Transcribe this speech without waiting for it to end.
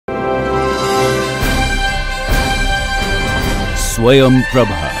Swayam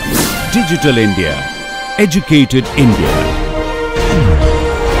Prabha. Digital India. Educated India.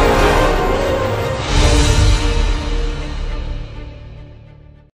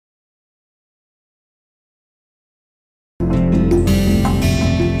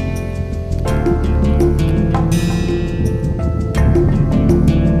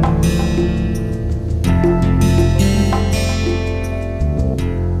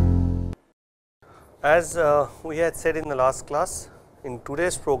 As we had said in the last class, in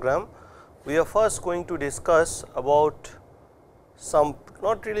today's program, we are first going to discuss about some,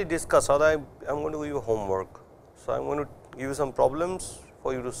 not really discuss, rather I am going to give you homework. So, I am going to give you some problems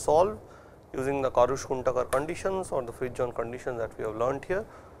for you to solve using the Karush-Kuntakar conditions or the Fridtjohn conditions that we have learnt here.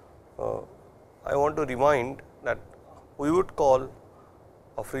 I want to remind that we would call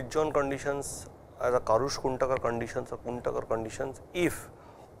a Fridtjohn conditions as a Karush-Kuntakar conditions or Kuntakar conditions if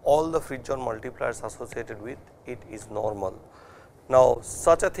all the Fridtjohn multipliers associated with it is normal. Now,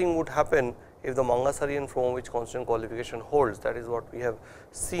 such a thing would happen if the Mangasari and Fromovich constant qualification holds, that is what we have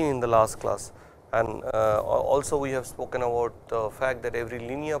seen in the last class. And also we have spoken about the fact that every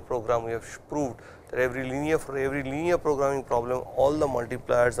linear program, we have proved that for every linear programming problem, all the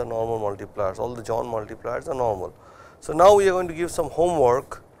multipliers are normal multipliers, all the John multipliers are normal. So, now we are going to give some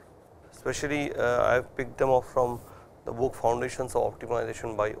homework, especially I have picked them up from the book Foundations of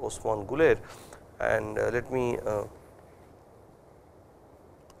Optimization by Osman Guler, and let me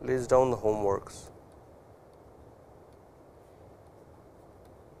list down the homeworks.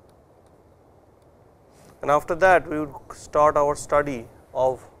 And after that we would start our study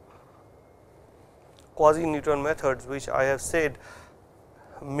of quasi-Newton methods, which I have said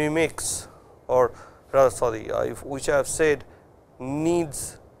mimics, or rather sorry, which I have said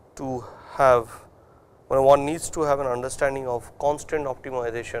needs to have, one needs to have an understanding of constant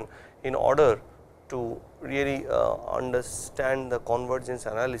optimization in order to really understand the convergence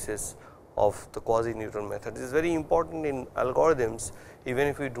analysis of the quasi-Newton method. This is very important in algorithms, even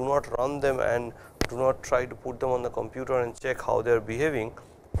if we do not run them and do not try to put them on the computer and check how they are behaving,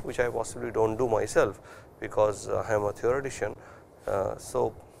 which I possibly do not do myself, because I am a theoretician.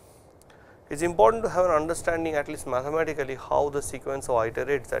 So, it is important to have an understanding, at least mathematically, how the sequence of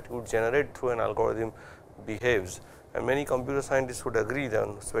iterates that you would generate through an algorithm behaves, and many computer scientists would agree, then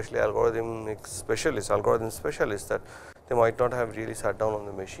especially algorithm specialists, that they might not have really sat down on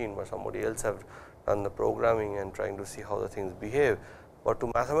the machine, but somebody else have done the programming and trying to see how the things behave. But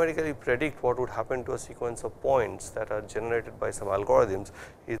to mathematically predict what would happen to a sequence of points that are generated by some algorithms,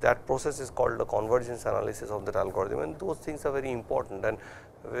 is that process is called the convergence analysis of that algorithm, and those things are very important and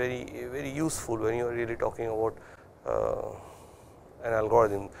very useful when you are really talking about an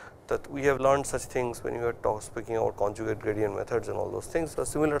algorithm. That we have learned such things when we are speaking about conjugate gradient methods and all those things. So, a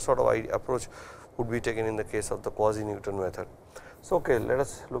similar sort of approach would be taken in the case of the quasi-Newton method. So, okay, let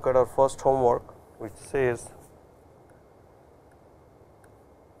us look at our first homework, which says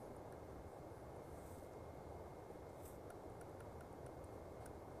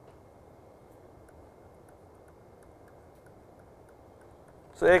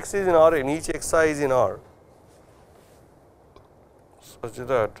so x is in R and each xi is in R, such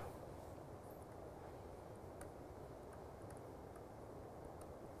that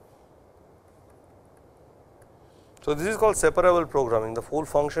so this is called separable programming. The full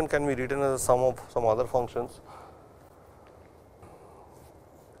function can be written as a sum of some other functions.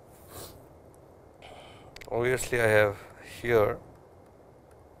 Obviously, I have here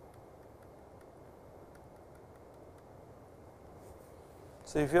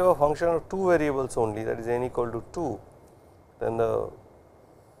so if you have a function of two variables only, that is n equal to 2, then the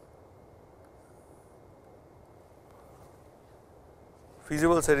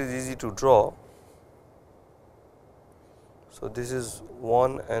feasible set is easy to draw. So, this is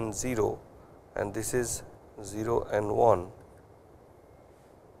 1 and 0 and this is 0 and 1,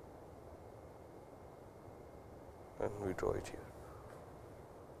 and we draw it here.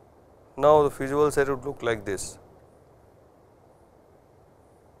 Now, the feasible set would look like this.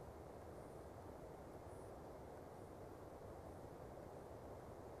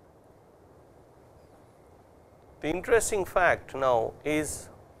 The interesting fact now is,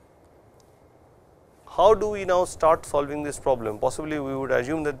 how do we now start solving this problem? Possibly we would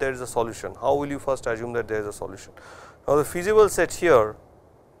assume that there is a solution. How will you first assume that there is a solution? Now, the feasible set here,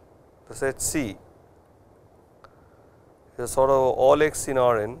 the set C, is a sort of all x in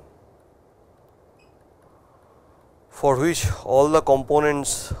Rn, for which all the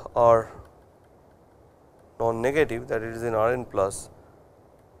components are non-negative, that it is in Rn plus,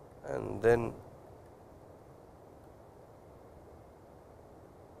 and then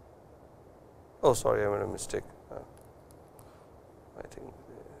oh sorry, I made a mistake.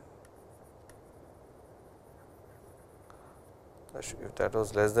 if that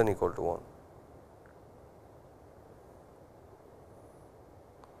was less than equal to 1.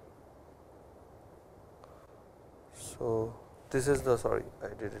 So, this is the I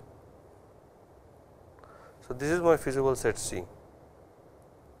did it. So, this is my feasible set C,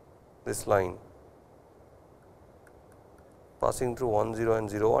 this line passing through 1 0 and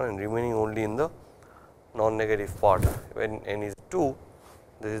 0 1 and remaining only in the non negative part. When n is 2,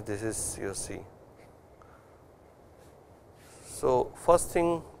 this is your C. So, first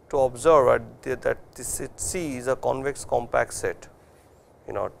thing to observe that this set C is a convex compact set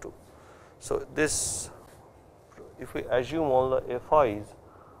in R2. So, this if we assume all the Fi's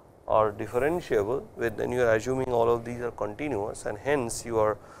are differentiable, then you are assuming all of these are continuous, and hence you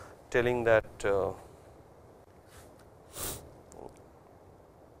are telling that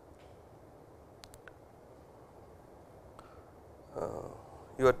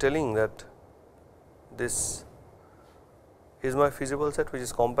this is my feasible set which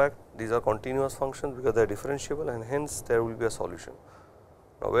is compact. These are continuous functions because they are differentiable, and hence there will be a solution.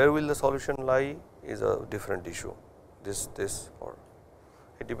 Now, where will the solution lie is a different issue. This or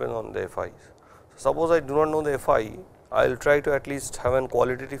it depends on the Fi's. So, suppose I do not know the Fi, I will try to at least have a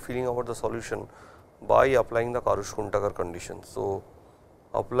qualitative feeling about the solution by applying the Karush-Kuntakar condition. So,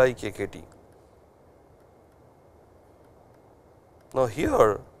 apply KKT. Now,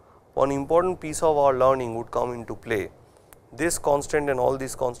 here one important piece of our learning would come into play. This constant and all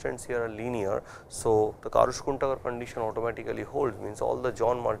these constants here are linear. So, the Karush-Kuntakar condition automatically holds, means all the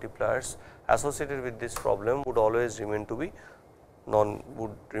John multipliers associated with this problem would always remain to be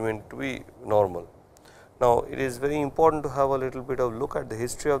normal. Now, it is very important to have a little bit of look at the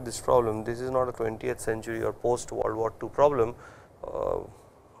history of this problem. This is not a 20th century or post World War II problem.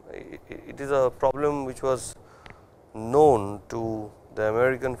 It is a problem which was known to the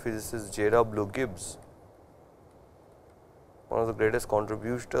American physicist J.W. Gibbs, one of the greatest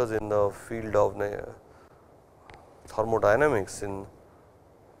contributors in the field of thermodynamics in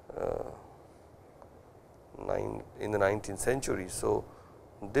the 19th century. So,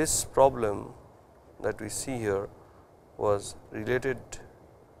 this problem that we see here was related to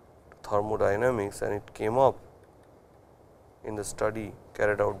thermodynamics, and it came up in the study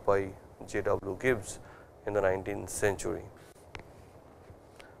carried out by J.W. Gibbs in the 19th century.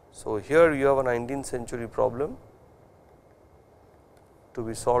 So, here you have a 19th century problem to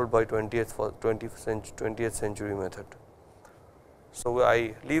be solved by 20th century method. So,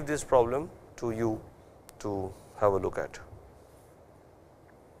 I leave this problem to you to have a look at.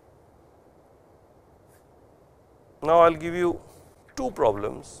 Now, I will give you two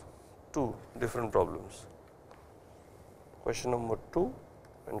different problems, question number 2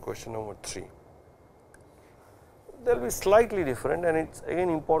 and question number 3. They will be slightly different, and it is again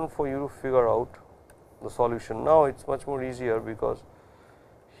important for you to figure out the solution. Now, it is much more easier because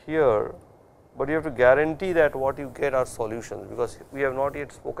here, but you have to guarantee that what you get are solutions, because we have not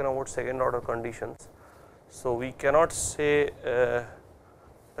yet spoken about second order conditions. So, we cannot say that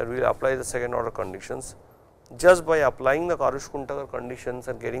we will apply the second order conditions. Just by applying the Karush-Kuntakar conditions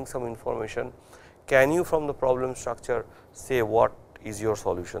and getting some information, can you from the problem structure say what is your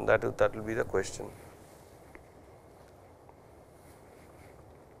solution? That will be the question.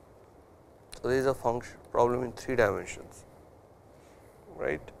 So, there is a function problem in 3 dimensions,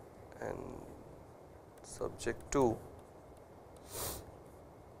 right, and subject to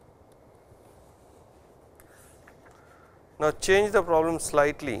now change the problem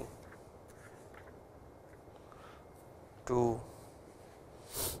slightly to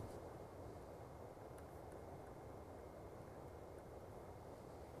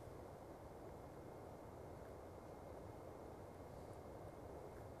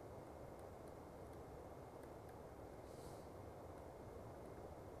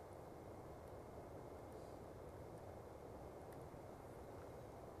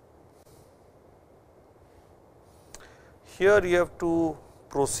here you have to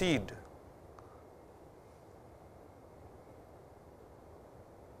proceed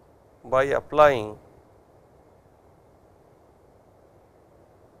by applying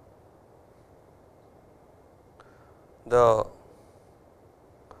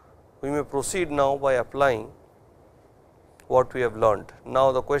we may proceed now by applying what we have learnt.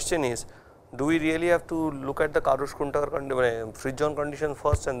 Now, the question is, do we really have to look at the Karush-Kuntakar Fridtjohn condition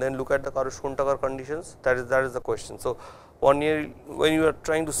first and then look at the Karush-Kuntakar conditions? That is the question. So, when you are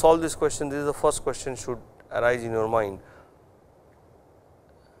trying to solve this question, this is the first question should arise in your mind.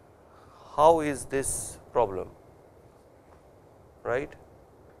 How is this problem, right,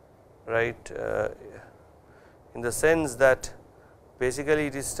 in the sense that basically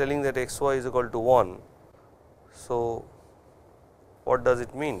it is telling that x y is equal to 1. So, What does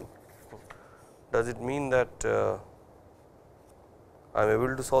it mean? Does it mean that I am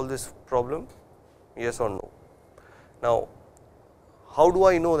able to solve this problem? Yes or no? Now, how do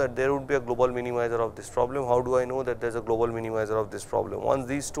I know that there would be a global minimizer of this problem? How do I know that there is a global minimizer of this problem? Once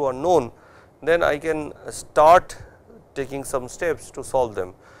these two are known, then I can start taking some steps to solve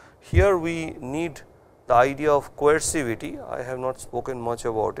them. Here we need the idea of coercivity. I have not spoken much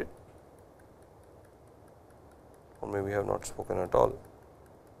about it, or maybe have not spoken at all.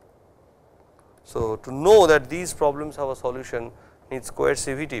 So, to know that these problems have a solution needs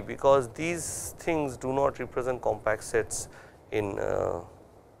coercivity, because these things do not represent compact sets in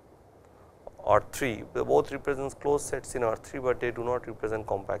R3. They both represents closed sets in R3, but they do not represent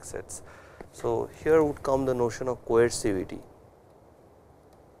compact sets. So, here would come the notion of coercivity,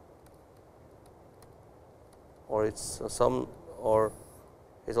 or it is or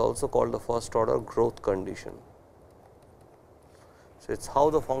is also called the first order growth condition. So, it is how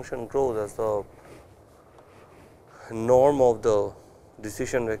the function grows as the norm of the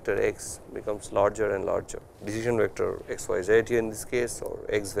decision vector x becomes larger and larger. Decision vector x y z here in this case, or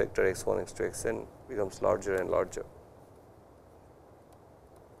x vector x 1 x 2 x n becomes larger and larger.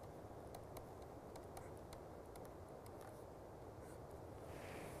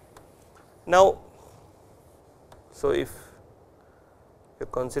 Now, so if you are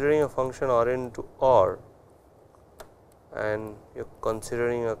considering a function R n to R and you are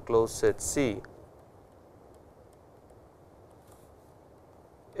considering a closed set C,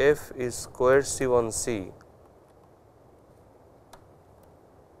 f is coercive on C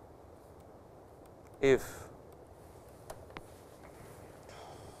if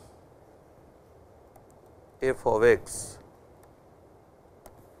f of x,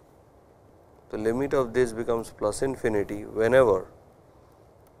 the limit of this becomes plus infinity whenever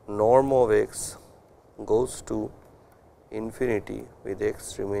norm of x goes to infinity with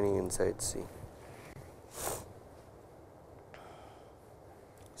x remaining inside C.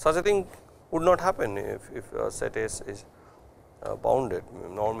 Such a thing would not happen if set S is bounded,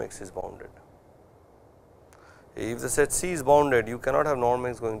 norm x is bounded. If the set C is bounded, you cannot have norm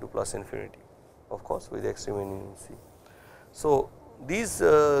x going to plus infinity, of course, with x remaining in C. So, these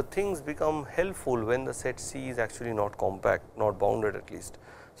things become helpful when the set C is actually not compact, not bounded at least.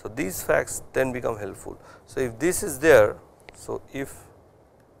 So, these facts then become helpful. So, if this is there, so if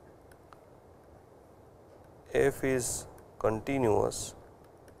f is continuous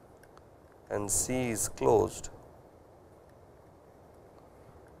and C is closed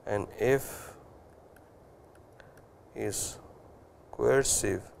and f is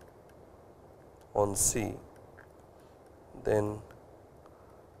coercive on C, then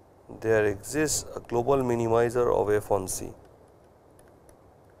there exists a global minimizer of f on C.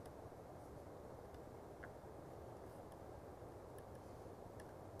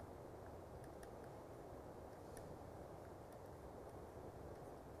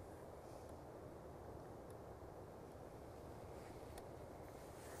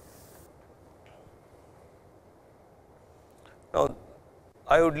 Now,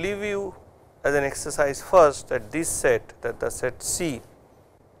 I would leave you as an exercise first that this set, that the set C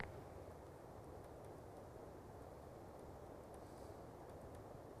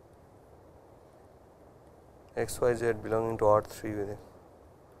x y z belonging to R3 with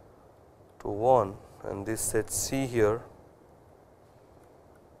to 1 and this set C here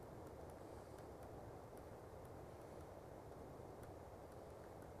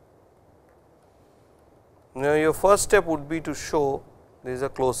now your first step would be to show this is a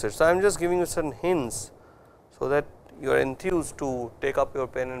closed set. So, I am just giving you some hints so that you are enthused to take up your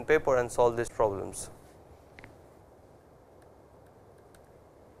pen and paper and solve these problems.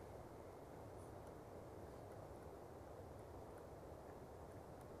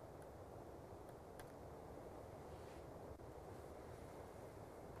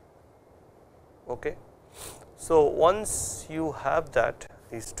 Okay. So, once you have that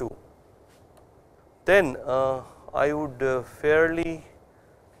these two, then I would fairly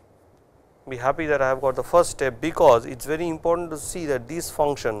be happy that I have got the first step, because it is very important to see that this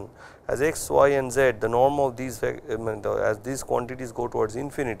function as x, y and z, the norm of these as these quantities go towards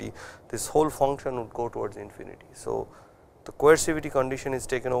infinity, this whole function would go towards infinity. So, the coercivity condition is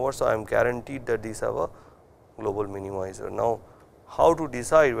taken over. So, I am guaranteed that these have a global minimizer. Now, how to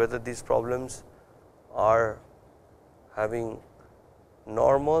decide whether these problems are having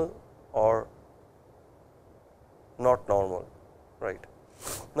normal or not normal, right.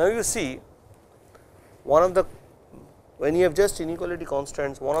 Now, you see one of the, when you have just inequality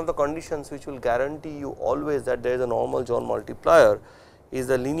constants, one of the conditions which will guarantee you always that there is a normal John multiplier is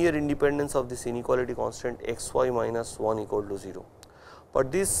the linear independence of this inequality constant x y minus 1 equal to 0.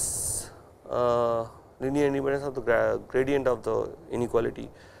 but this linear independence of the gradient of the inequality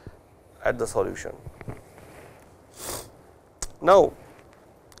at the solution. Now,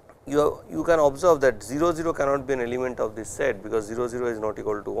 you can observe that 0 0 cannot be an element of this set, because 0 0 is not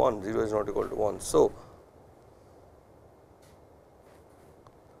equal to 1, 0 is not equal to 1. So,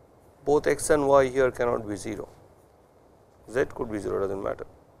 both x and y here cannot be 0, z could be 0, does not matter.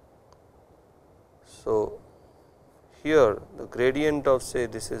 So, here the gradient of, say,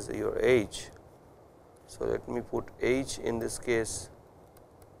 this is your h. So, let me put h in this case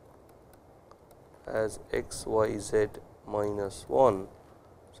as x y z minus 1.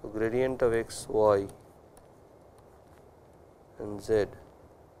 So, gradient of x y and z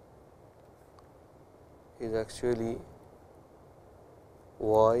is actually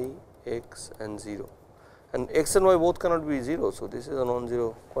y, x and 0, and x and y both cannot be 0. So, this is a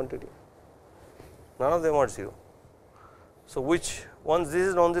non-zero quantity, none of them are 0. So, which once this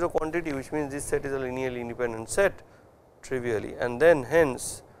is non-zero quantity, which means this set is a linearly independent set trivially, and then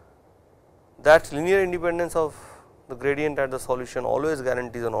hence that linear independence of the gradient at the solution always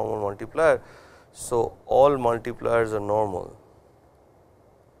guarantees a normal multiplier. So, all multipliers are normal.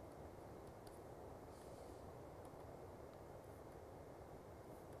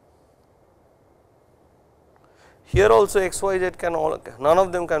 Here also x, y, z can all, none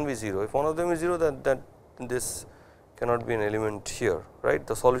of them can be 0. If one of them is 0, then this cannot be an element here, right.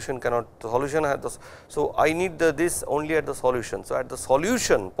 The solution cannot, the solution has the, so I need this only at the solution. So, at the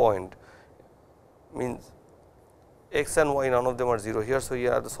solution point means x and y, none of them are 0 here. So,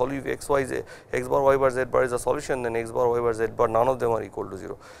 here the solution x y z, x bar y bar z bar is a solution, then x bar y bar z bar, none of them are equal to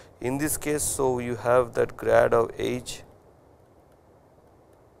 0. In this case, so you have that grad of h.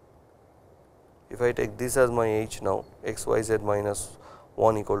 If I take this as my h now, x y z minus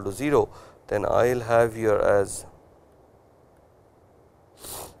 1 equal to 0, then I will have here as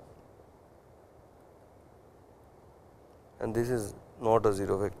and this is not a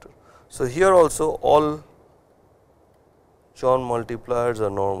 0 vector. So, here also all John multipliers are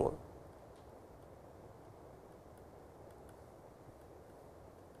normal.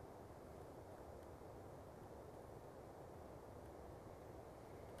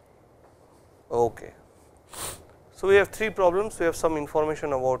 Okay. So, we have 3 problems, we have some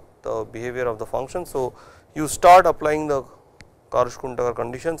information about the behavior of the function. So, you start applying the Karush-Kuhn-Tucker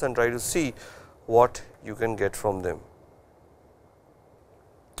conditions and try to see what you can get from them.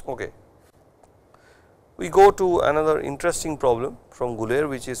 Okay. We go to another interesting problem from Goulet,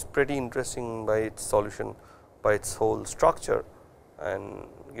 which is pretty interesting by its solution, by its whole structure, and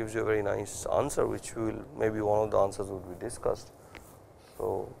gives you a very nice answer, which we will, maybe one of the answers would be discussed.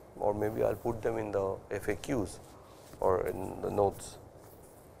 So, or maybe I will put them in the FAQs or in the notes.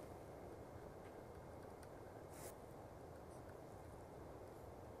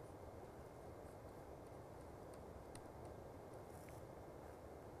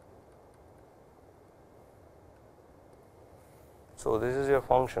 So, this is your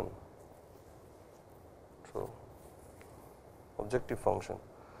function. So, objective function.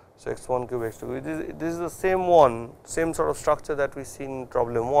 So, x1 cube x2 cube, this is the same one, same sort of structure that we see in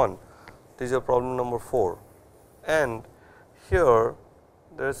problem 1. This is your problem number 4, and here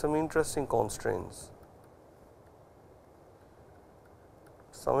there are some interesting constraints.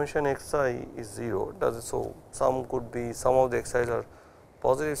 Summation xi is 0, does it, so some could be, some of the xi's are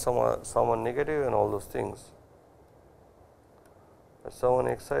positive, some are negative, and all those things. So,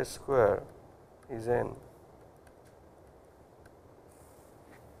 1 xi square is n.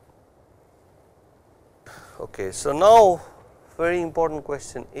 Okay. So, now very important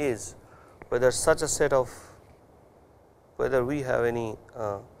question is whether such a set of, whether we have any,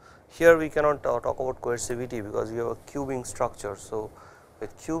 here we cannot talk about coercivity, because we have a cubing structure. So,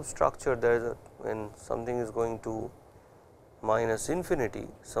 with cube structure there is a, when something is going to minus infinity,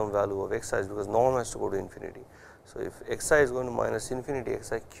 some value of xi is, because norm has to go to infinity. So, if xi is going to minus infinity,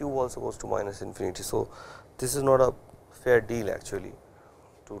 xi cube also goes to minus infinity. So, this is not a fair deal actually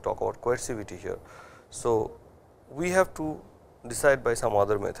to talk about coercivity here. So, we have to decide by some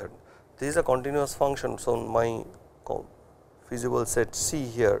other method. This is a continuous function. So, my feasible set C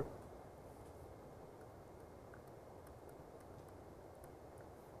here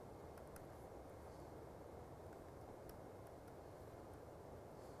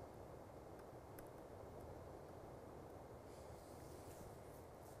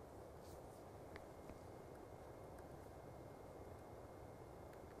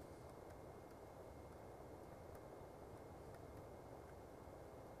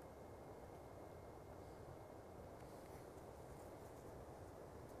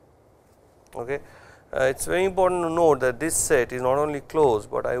okay, It is very important to note that this set is not only closed,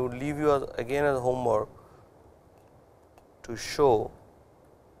 but I would leave you again as homework to show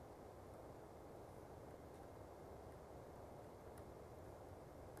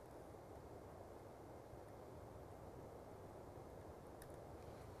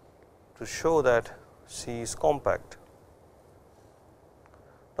that C is compact.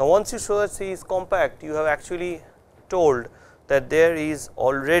 Now, once you show that C is compact, you have actually told that there is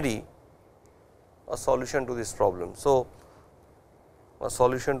already a solution to this problem. So, a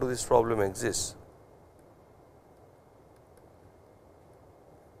solution to this problem exists.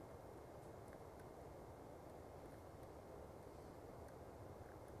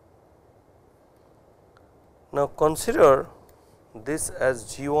 Now, consider this as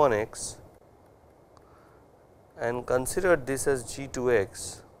G1x and consider this as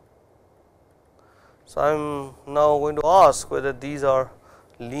G2x. So, I am now going to ask whether these are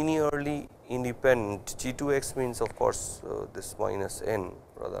linearly independent. G2x means of course, this minus n,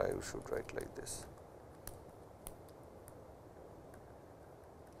 rather I should write like this.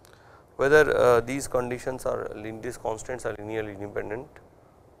 Whether these conditions are these constants are linearly independent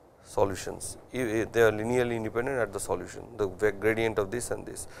solutions, if they are linearly independent at the solution, the gradient of this and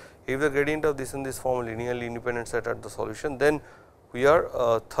this. If the gradient of this and this form a linearly independent set at the solution, then we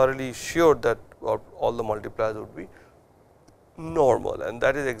are thoroughly sure that all the multipliers would be normal, and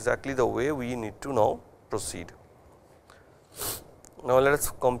that is exactly the way we need to now proceed. Now, let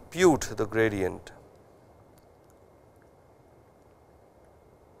us compute the gradient.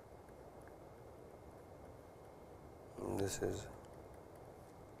 This is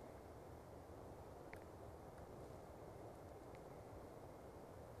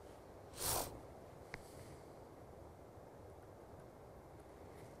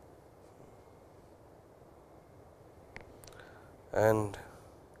and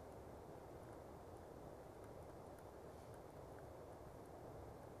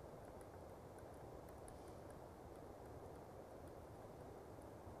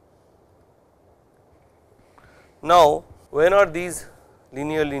now, when are these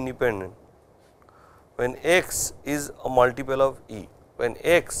linearly independent? When x is a multiple of E, when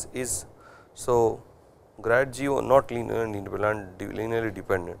x is, so grad G1 not linearly independent, linearly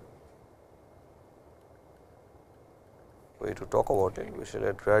dependent. Way to talk about it, we shall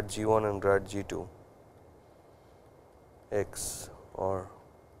add grad G1 and grad G2 x, or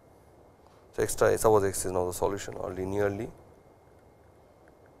so extra, suppose x is now the solution, or linearly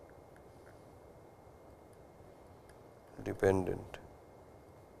dependent,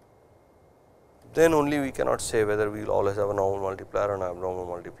 then only we cannot say whether we will always have a normal multiplier or an abnormal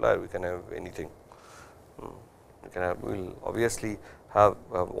multiplier. We can have anything. We can have, we will obviously have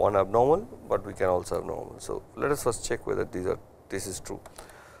one abnormal, but we can also have normal. So, let us first check whether this is true.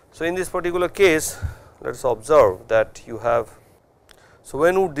 So, in this particular case, let us observe that you have. So,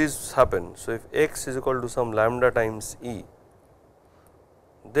 when would this happen? So, if x is equal to some lambda times E,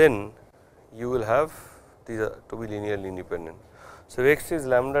 then you will have these are to be linearly independent. So, if x is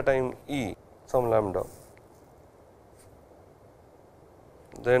lambda times E, some lambda,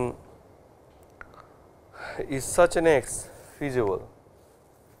 then is such an x feasible?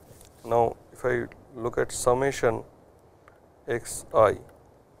 Now, if I look at summation x I,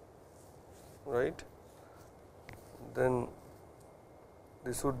 right, then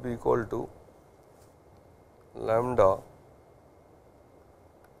this would be equal to lambda,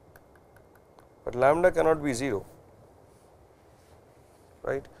 but lambda cannot be 0,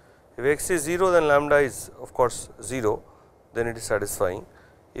 right. If x is 0, then lambda is of course 0, then it is satisfying.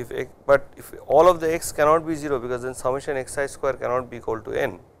 If x, but if all of the x cannot be 0, because then summation x I square cannot be equal to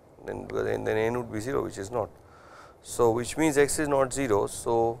n, then because then n would be 0, which is not. So, which means x is not 0.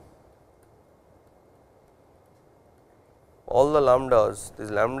 So, all the lambdas,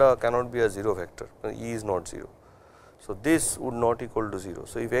 this lambda cannot be a 0 vector, E is not 0. So, this would not equal to 0.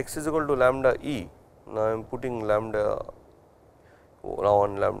 So, if x is equal to lambda E, now I am putting lambda now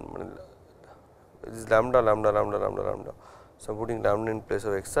on lambda, this is lambda, lambda, lambda, lambda, lambda. So, I am putting lambda in place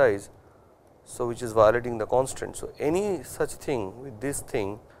of x i's, so which is violating the constant. So, any such thing with this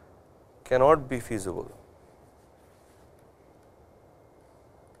thing cannot be feasible.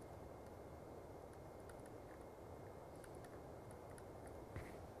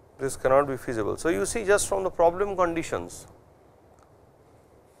 This cannot be feasible. So, you see just from the problem conditions,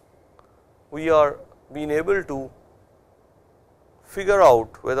 we are being able to figure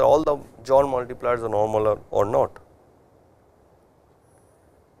out whether all the John multipliers are normal or not.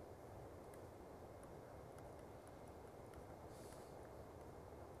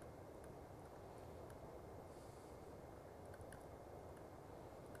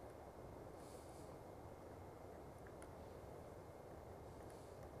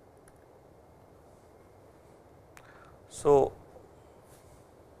 So,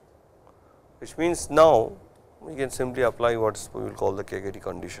 which means now we can simply apply what we will call the Kaggeri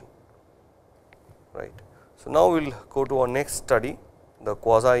condition, right. So, now we will go to our next study, the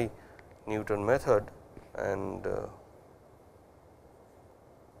quasi Newton method, and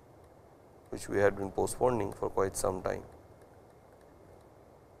which we had been postponing for quite some time.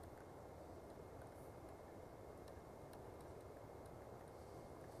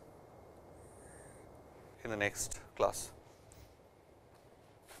 In the next class.